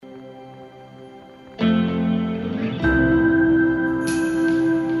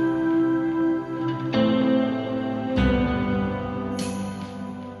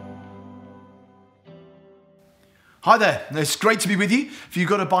Hi there, it's great to be with you. If you've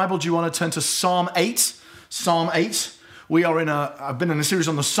got a Bible, do you want to turn to Psalm 8? Psalm 8. I've been in a series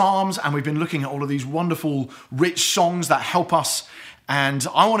on the Psalms, and we've been looking at all of these wonderful, rich songs that help us. And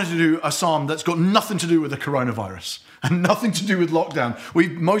I wanted to do a psalm that's got nothing to do with the coronavirus and nothing to do with lockdown.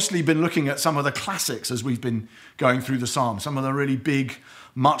 We've mostly been looking at some of the classics as we've been going through the Psalms, some of the really big,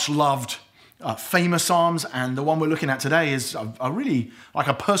 much loved, famous Psalms. And the one we're looking at today is a really like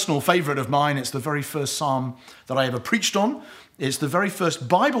a personal favorite of mine. It's the very first Psalm that I ever preached on. It's the very first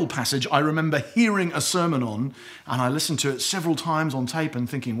Bible passage I remember hearing a sermon on, and I listened to it several times on tape and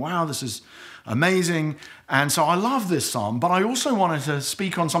thinking, wow, this is amazing. And so I love this psalm, but I also wanted to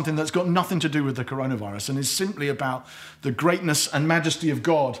speak on something that's got nothing to do with the coronavirus and is simply about the greatness and majesty of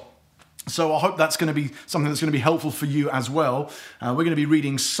God. So I hope that's going to be something that's going to be helpful for you as well. We're going to be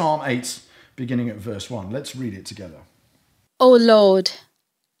reading Psalm 8, beginning at verse 1. Let's read it together. O Lord,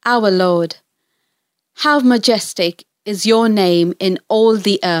 our Lord, how majestic is your name in all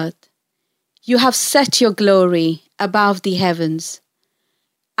the earth. You have set your glory above the heavens.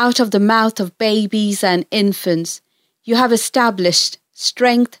 Out of the mouth of babies and infants, you have established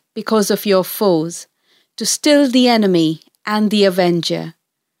strength because of your foes, to still the enemy and the avenger.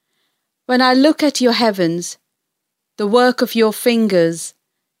 When I look at your heavens, the work of your fingers,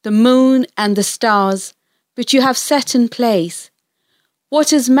 the moon and the stars, which you have set in place,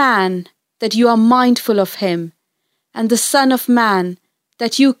 what is man that you are mindful of him, and the Son of Man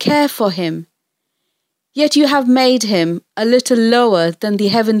that you care for him? Yet you have made him a little lower than the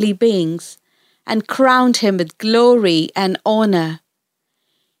heavenly beings, and crowned him with glory and honor.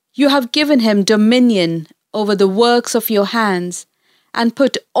 You have given him dominion over the works of your hands, and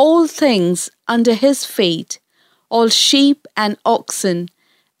put all things under his feet, all sheep and oxen,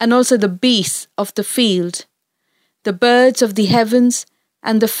 and also the beasts of the field, the birds of the heavens,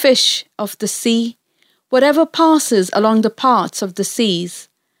 and the fish of the sea, whatever passes along the paths of the seas.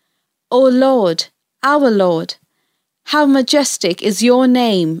 O Lord, our Lord, how majestic is your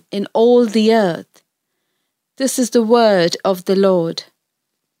name in all the earth. This is the word of the Lord.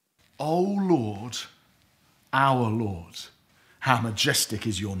 O Lord, our Lord, how majestic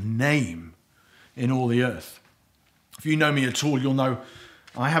is your name in all the earth. If you know me at all, you'll know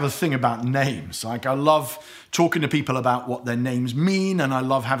I have a thing about names. Like, I love talking to people about what their names mean, and I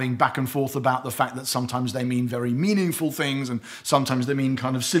love having back and forth about the fact that sometimes they mean very meaningful things and sometimes they mean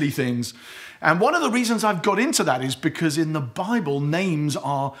kind of silly things. And one of the reasons I've got into that is because in the Bible, names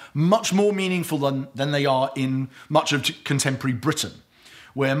are much more meaningful than they are in much of contemporary Britain,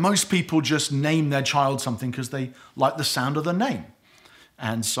 where most people just name their child something because they like the sound of the name.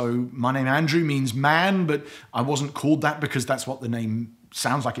 And so my name Andrew means man, but I wasn't called that because that's what the name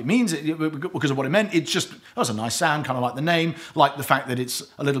sounds like it means, because of what it meant. It's just, that's a nice sound, kind of like the name, like the fact that it's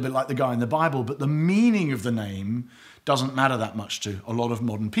a little bit like the guy in the Bible, but the meaning of the name doesn't matter that much to a lot of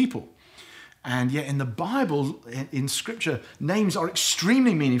modern people. And yet in the Bible, in Scripture, names are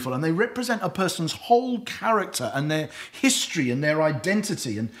extremely meaningful, and they represent a person's whole character and their history and their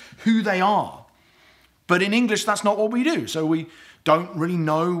identity and who they are. But in English, that's not what we do. So we don't really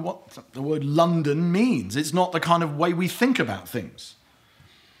know what the word London means. It's not the kind of way we think about things.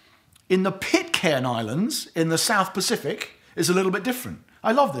 In the Pitcairn Islands in the South Pacific is a little bit different.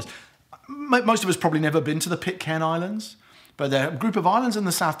 I love this. Most of us probably never been to the Pitcairn Islands, but they're a group of islands in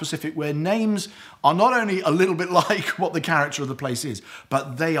the South Pacific where names are not only a little bit like what the character of the place is,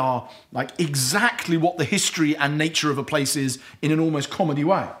 but they are like exactly what the history and nature of a place is in an almost comedy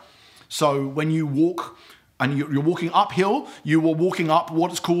way. So when you walk and you're walking uphill, you are walking up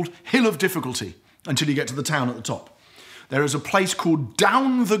what is called Hill of Difficulty until you get to the town at the top. There is a place called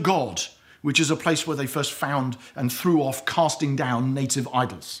Down the God, which is a place where they first found and threw off casting down native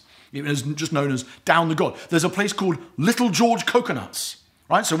idols. It is just known as Down the God. There's a place called Little George Coconuts,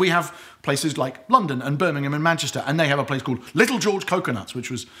 right? So we have places like London and Birmingham and Manchester, and they have a place called Little George Coconuts,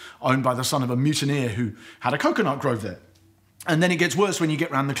 which was owned by the son of a mutineer who had a coconut grove there. And then it gets worse when you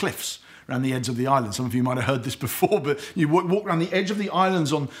get around the cliffs, around the edge of the island. Some of you might have heard this before, but you walk around the edge of the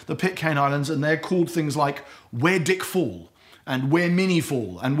islands on the Pitcairn Islands, and they're called things like Where Dick Fall, and Where Minnie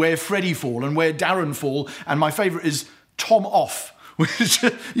Fall, and Where Freddie Fall, and Where Darren Fall, and my favourite is Tom Off, which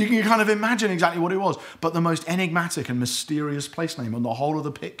you can kind of imagine exactly what it was. But the most enigmatic and mysterious place name on the whole of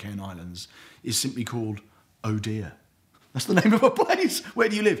the Pitcairn Islands is simply called Oh Dear. That's the name of a place. Where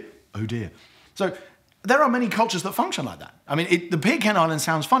do you live? Oh dear. So there are many cultures that function like that. I mean, the Pitcairn Islands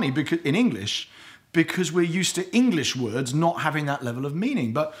sounds funny because in English, because we're used to English words not having that level of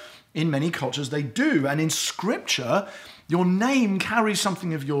meaning. But in many cultures, they do. And in Scripture, your name carries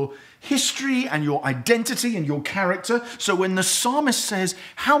something of your history and your identity and your character. So when the psalmist says,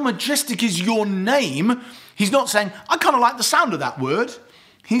 how majestic is your name, He's not saying, I kind of like the sound of that word.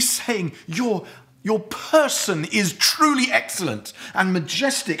 He's saying, your person is truly excellent and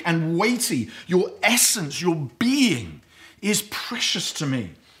majestic and weighty. Your essence, your being is precious to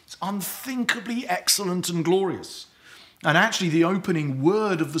me. It's unthinkably excellent and glorious. And actually, the opening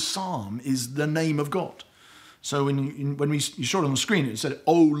word of the psalm is the name of God. So when you saw it on the screen, it said,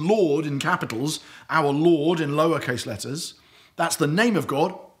 "O Lord" in capitals, "our Lord" in lowercase letters. That's the name of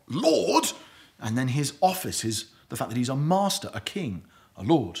God, Lord, and then his office, the fact that he's a master, a king, a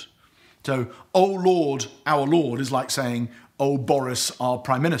Lord. So, "O Lord, our Lord" is like saying, "O Boris, our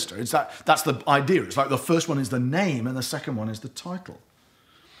Prime Minister." That's the idea. It's like the first one is the name and the second one is the title.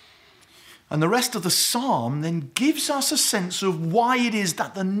 And the rest of the psalm then gives us a sense of why it is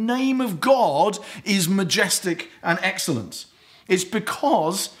that the name of God is majestic and excellent. It's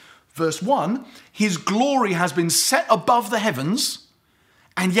because, verse 1, his glory has been set above the heavens,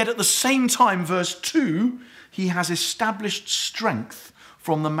 and yet at the same time, verse 2, he has established strength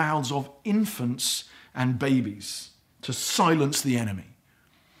from the mouths of infants and babies to silence the enemy.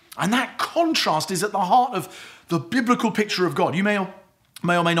 And that contrast is at the heart of the biblical picture of God. You may or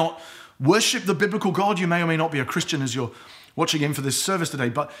may not worship the biblical God. You may or may not be a Christian as you're watching in for this service today,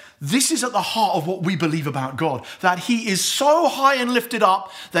 but this is at the heart of what we believe about God, that he is so high and lifted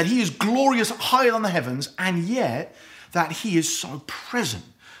up, that he is glorious higher than the heavens, and yet that he is so present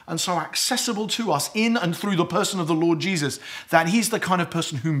and so accessible to us in and through the person of the Lord Jesus, that he's the kind of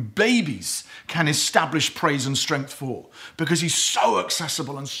person whom babies can establish praise and strength for, because he's so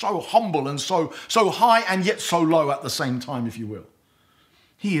accessible and so humble and so high and yet so low at the same time, if you will.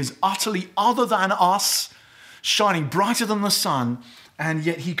 He is utterly other than us, shining brighter than the sun, and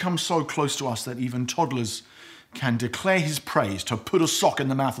yet he comes so close to us that even toddlers can declare his praise, to put a sock in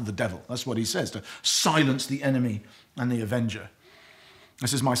the mouth of the devil. That's what he says, to silence the enemy and the avenger.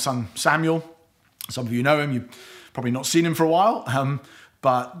 This is my son Samuel. Some of you know him. You've probably not seen him for a while,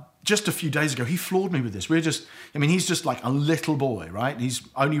 but just a few days ago, he floored me with this. He's just like a little boy, right? He's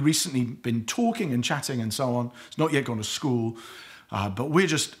only recently been talking and chatting and so on. He's not yet gone to school. But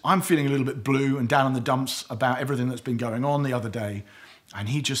I'm feeling a little bit blue and down in the dumps about everything that's been going on the other day. And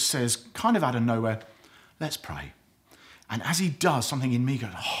he just says, kind of out of nowhere, "Let's pray." And as he does, something in me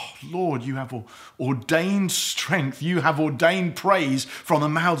goes, "Oh, Lord, you have ordained strength. You have ordained praise from the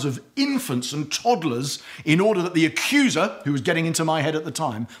mouths of infants and toddlers in order that the accuser, who was getting into my head at the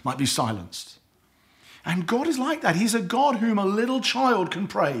time, might be silenced." And God is like that. He's a God whom a little child can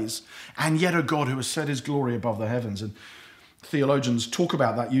praise, and yet a God who has set his glory above the heavens. And theologians talk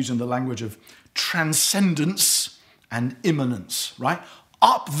about that using the language of transcendence and immanence, right?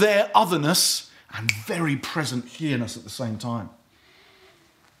 Up there, otherness, and very present here-ness at the same time.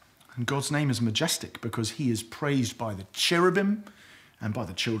 And God's name is majestic because he is praised by the cherubim and by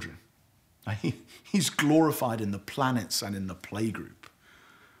the children. He's glorified in the planets and in the playgroup.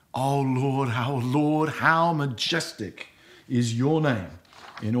 Oh Lord, how majestic is your name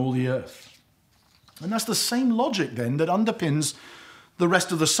in all the earth. And that's the same logic then that underpins the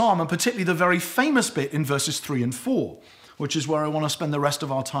rest of the psalm, and particularly the very famous bit in verses 3 and 4, which is where I want to spend the rest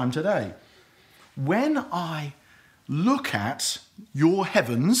of our time today. When I look at your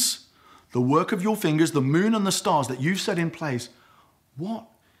heavens, the work of your fingers, the moon and the stars that you've set in place, what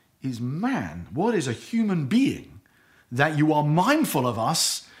is man? What is a human being that you are mindful of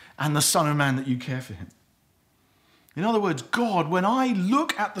us, and the Son of Man that you care for him? In other words, God, when I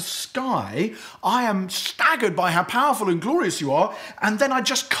look at the sky, I am staggered by how powerful and glorious you are, and then I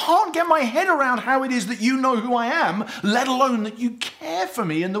just can't get my head around how it is that you know who I am, let alone that you care for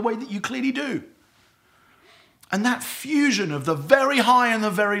me in the way that you clearly do. And that fusion of the very high and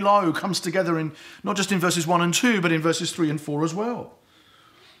the very low comes together in not just in verses 1 and 2, but in verses 3 and 4 as well.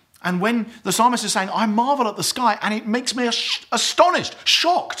 And when the psalmist is saying, "I marvel at the sky," and it makes me astonished,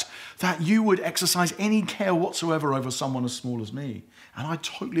 shocked, that you would exercise any care whatsoever over someone as small as me. And I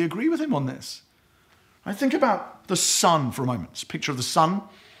totally agree with him on this. I think about the sun for a moment. It's a picture of the sun,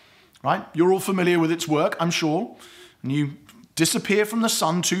 right? You're all familiar with its work, I'm sure. And you disappear from the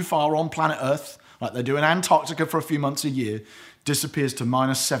sun too far on planet Earth, like they do in Antarctica for a few months a year, disappears to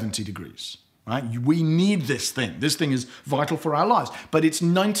minus 70 degrees. Right? We need this thing. This thing is vital for our lives. But it's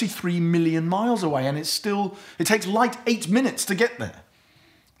 93 million miles away, and it takes light 8 minutes to get there.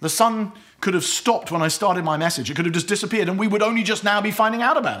 The sun could have stopped when I started my message. It could have just disappeared, and we would only just now be finding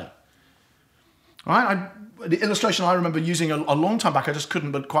out about it. Right? The illustration I remember using a long time back, I just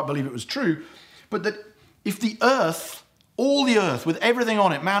couldn't but quite believe it was true, but that if the earth, all the earth, with everything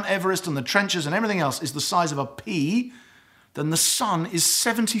on it, Mount Everest and the trenches and everything else, is the size of a pea, then the sun is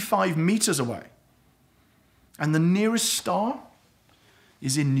 75 meters away. And the nearest star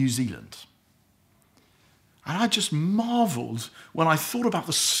is in New Zealand. And I just marveled when I thought about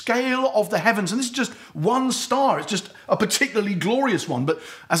the scale of the heavens. And this is just one star. It's just a particularly glorious one. But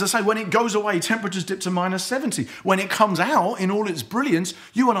as I say, when it goes away, temperatures dip to minus 70. When it comes out in all its brilliance,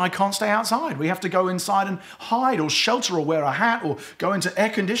 you and I can't stay outside. We have to go inside and hide or shelter or wear a hat or go into air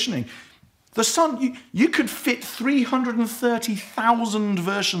conditioning. The sun, you could fit 330,000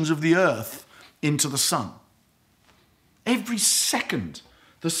 versions of the earth into the sun. Every second,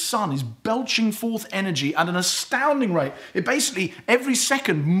 the sun is belching forth energy at an astounding rate. It basically, every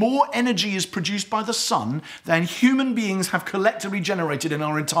second, more energy is produced by the sun than human beings have collectively generated in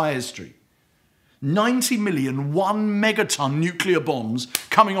our entire history. 90 million 1 megaton nuclear bombs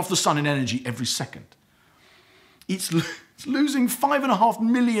coming off the sun in energy every second. It's losing 5.5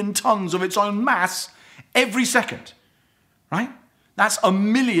 million tons of its own mass every second, right? That's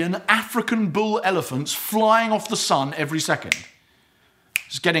 1 million African bull elephants flying off the sun every second.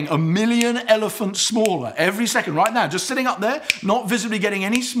 It's getting 1 million elephants smaller every second right now, just sitting up there, not visibly getting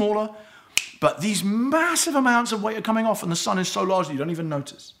any smaller. But these massive amounts of weight are coming off and the sun is so large that you don't even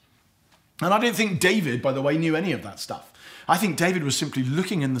notice. And I don't think David, by the way, knew any of that stuff. I think David was simply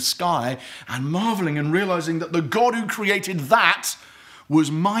looking in the sky and marveling and realizing that the God who created that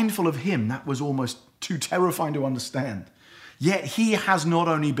was mindful of him. That was almost too terrifying to understand. Yet he has not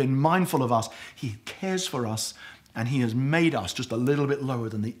only been mindful of us, he cares for us, and he has made us just a little bit lower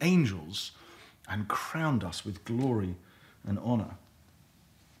than the angels and crowned us with glory and honor.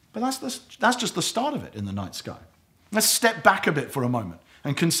 But that's just the start of it in the night sky. Let's step back a bit for a moment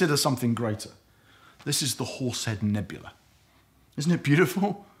and consider something greater. This is the Horsehead Nebula. Isn't it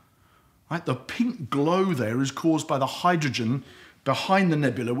beautiful? Right? The pink glow there is caused by the hydrogen behind the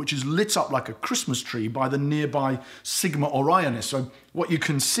nebula, which is lit up like a Christmas tree by the nearby Sigma Orionis. So what you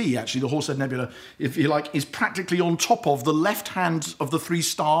can see, actually, the Horsehead Nebula, if you like, is practically on top of the left hand of the 3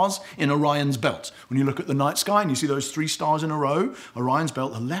 stars in Orion's belt. When you look at the night sky and you see those 3 stars in a row, Orion's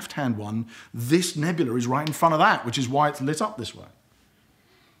belt, the left-hand one, this nebula is right in front of that, which is why it's lit up this way.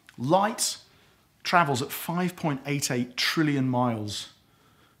 Light travels at 5.88 trillion miles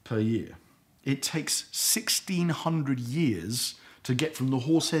per year. It takes 1,600 years to get from the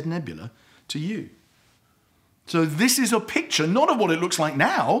Horsehead Nebula to you. So this is a picture, not of what it looks like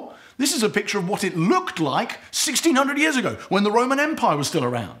now. This is a picture of what it looked like 1,600 years ago, when the Roman Empire was still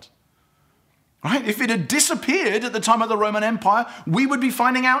around. Right? If it had disappeared at the time of the Roman Empire, we would be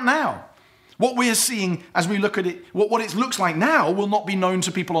finding out now. What we are seeing as we look at it, what it looks like now will not be known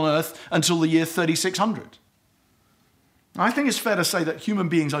to people on Earth until the year 3600. I think it's fair to say that human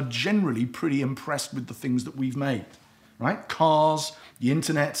beings are generally pretty impressed with the things that we've made, right? Cars, the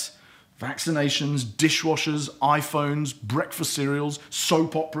internet, vaccinations, dishwashers, iPhones, breakfast cereals,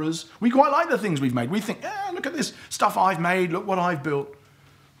 soap operas. We quite like the things we've made. We think, look at this stuff I've made, look what I've built.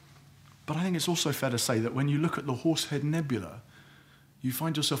 But I think it's also fair to say that when you look at the Horsehead Nebula, you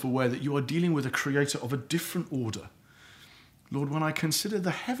find yourself aware that you are dealing with a creator of a different order. Lord, when I consider the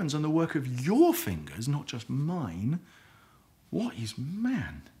heavens and the work of your fingers, not just mine, what is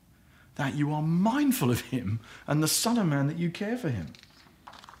man that you are mindful of him, and the Son of Man that you care for him?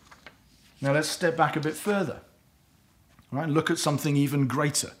 Now let's step back a bit further. All right, look at something even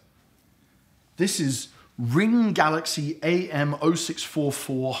greater. This is Ring Galaxy AM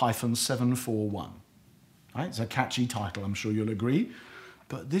 0644-741. Right, it's a catchy title, I'm sure you'll agree.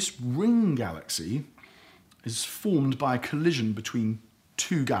 But this ring galaxy is formed by a collision between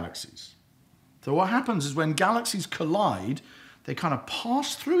 2 galaxies. So what happens is when galaxies collide, they kind of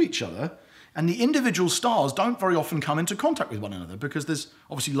pass through each other, and the individual stars don't very often come into contact with one another because there's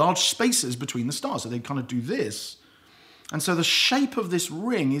obviously large spaces between the stars, so they kind of do this. And so the shape of this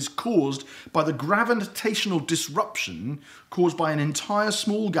ring is caused by the gravitational disruption caused by an entire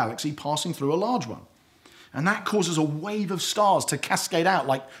small galaxy passing through a large one. And that causes a wave of stars to cascade out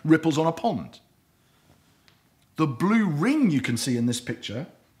like ripples on a pond. The blue ring you can see in this picture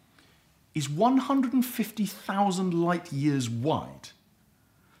is 150,000 light years wide.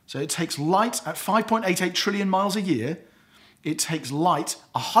 So it takes light at 5.88 trillion miles a year. It takes light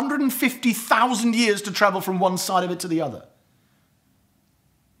 150,000 years to travel from one side of it to the other.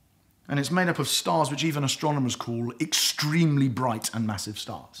 And it's made up of stars which even astronomers call extremely bright and massive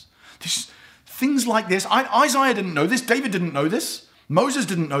stars. Things like this, Isaiah didn't know this, David didn't know this, Moses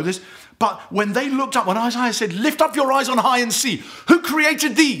didn't know this, but when they looked up, when Isaiah said, lift up your eyes on high and see, who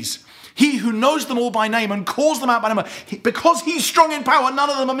created these? He who knows them all by name and calls them out by name. Because he's strong in power,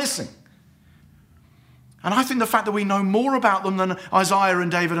 none of them are missing. And I think the fact that we know more about them than Isaiah and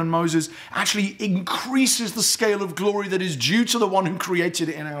David and Moses actually increases the scale of glory that is due to the one who created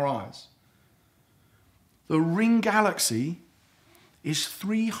it in our eyes. The ring galaxy is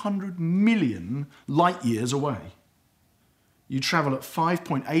 300 million light years away. You travel at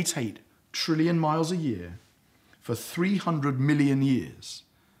 5.88 trillion miles a year for 300 million years,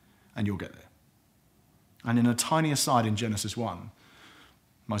 and you'll get there. And in a tiny aside in Genesis 1,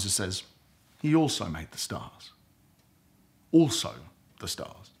 Moses says, he also made the stars. Also the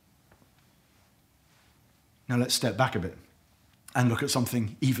stars. Now let's step back a bit and look at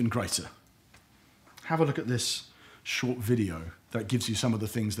something even greater. Have a look at this short video that gives you some of the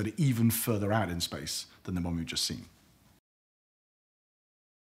things that are even further out in space than the one we've just seen.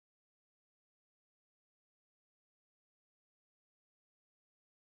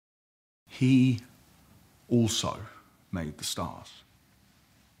 He also made the stars.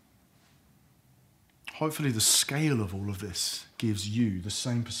 Hopefully the scale of all of this gives you the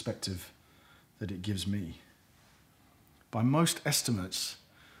same perspective that it gives me. By most estimates,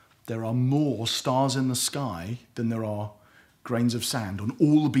 there are more stars in the sky than there are grains of sand on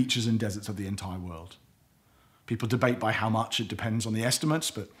all the beaches and deserts of the entire world. People debate by how much, it depends on the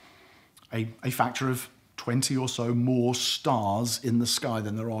estimates, but a factor of 20 or so more stars in the sky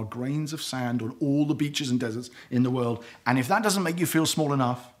than there are grains of sand on all the beaches and deserts in the world. And if that doesn't make you feel small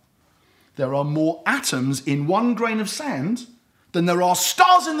enough, there are more atoms in one grain of sand than there are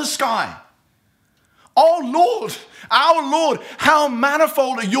stars in the sky. Oh Lord, our Lord, how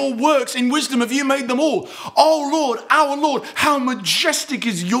manifold are your works. In wisdom have you made them all. Oh Lord, our Lord, how majestic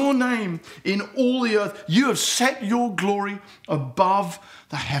is your name in all the earth. You have set your glory above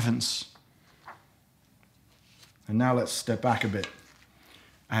the heavens. And now let's step back a bit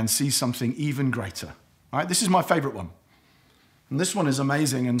and see something even greater. All right, this is my favorite one. And this one is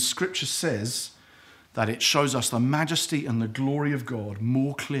amazing, and Scripture says that it shows us the majesty and the glory of God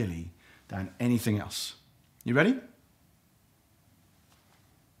more clearly than anything else. You ready?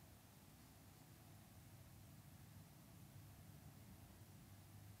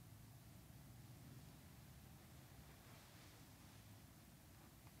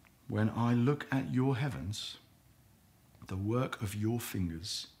 When I look at your heavens, the work of your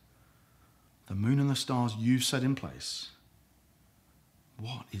fingers, the moon and the stars you've set in place,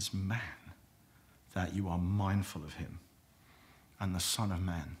 what is man that you are mindful of him, and the Son of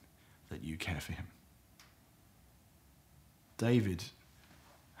Man that you care for him? David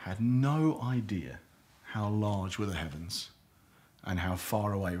had no idea how large were the heavens and how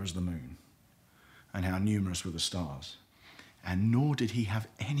far away was the moon and how numerous were the stars. And nor did he have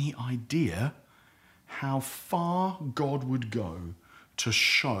any idea how far God would go to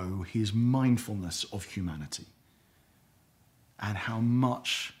show his mindfulness of humanity and how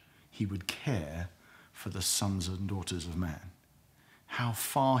much he would care for the sons and daughters of man. How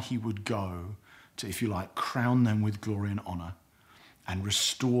far he would go to, if you like, crown them with glory and honor and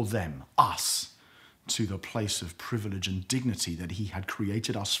restore them, us, to the place of privilege and dignity that he had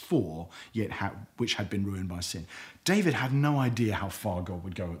created us for, yet which had been ruined by sin. David had no idea how far God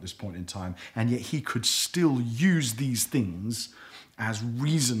would go at this point in time, and yet he could still use these things as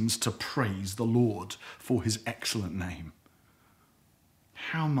reasons to praise the Lord for his excellent name.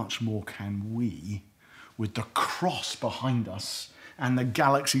 How much more can we, with the cross behind us and the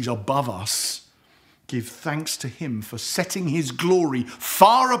galaxies above us, give thanks to him for setting his glory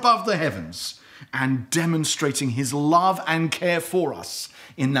far above the heavens and demonstrating his love and care for us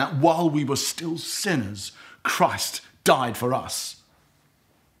in that while we were still sinners, Christ died for us.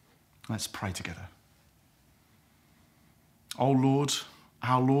 Let's pray together. Oh Lord,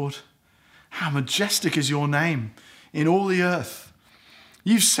 our Lord, how majestic is your name in all the earth.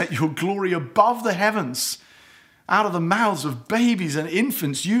 You've set your glory above the heavens. Out of the mouths of babies and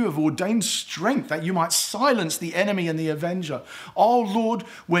infants, you have ordained strength that you might silence the enemy and the avenger. Oh Lord,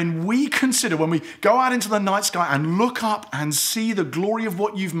 when we go out into the night sky and look up and see the glory of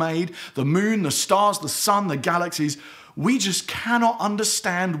what you've made, the moon, the stars, the sun, the galaxies, we just cannot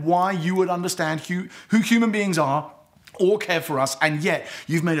understand why you would understand who human beings are or care for us, and yet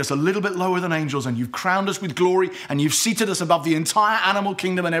you've made us a little bit lower than angels, and you've crowned us with glory, and you've seated us above the entire animal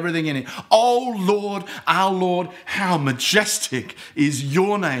kingdom and everything in it. Oh Lord, our Lord, how majestic is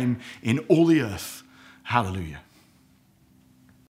your name in all the earth. Hallelujah.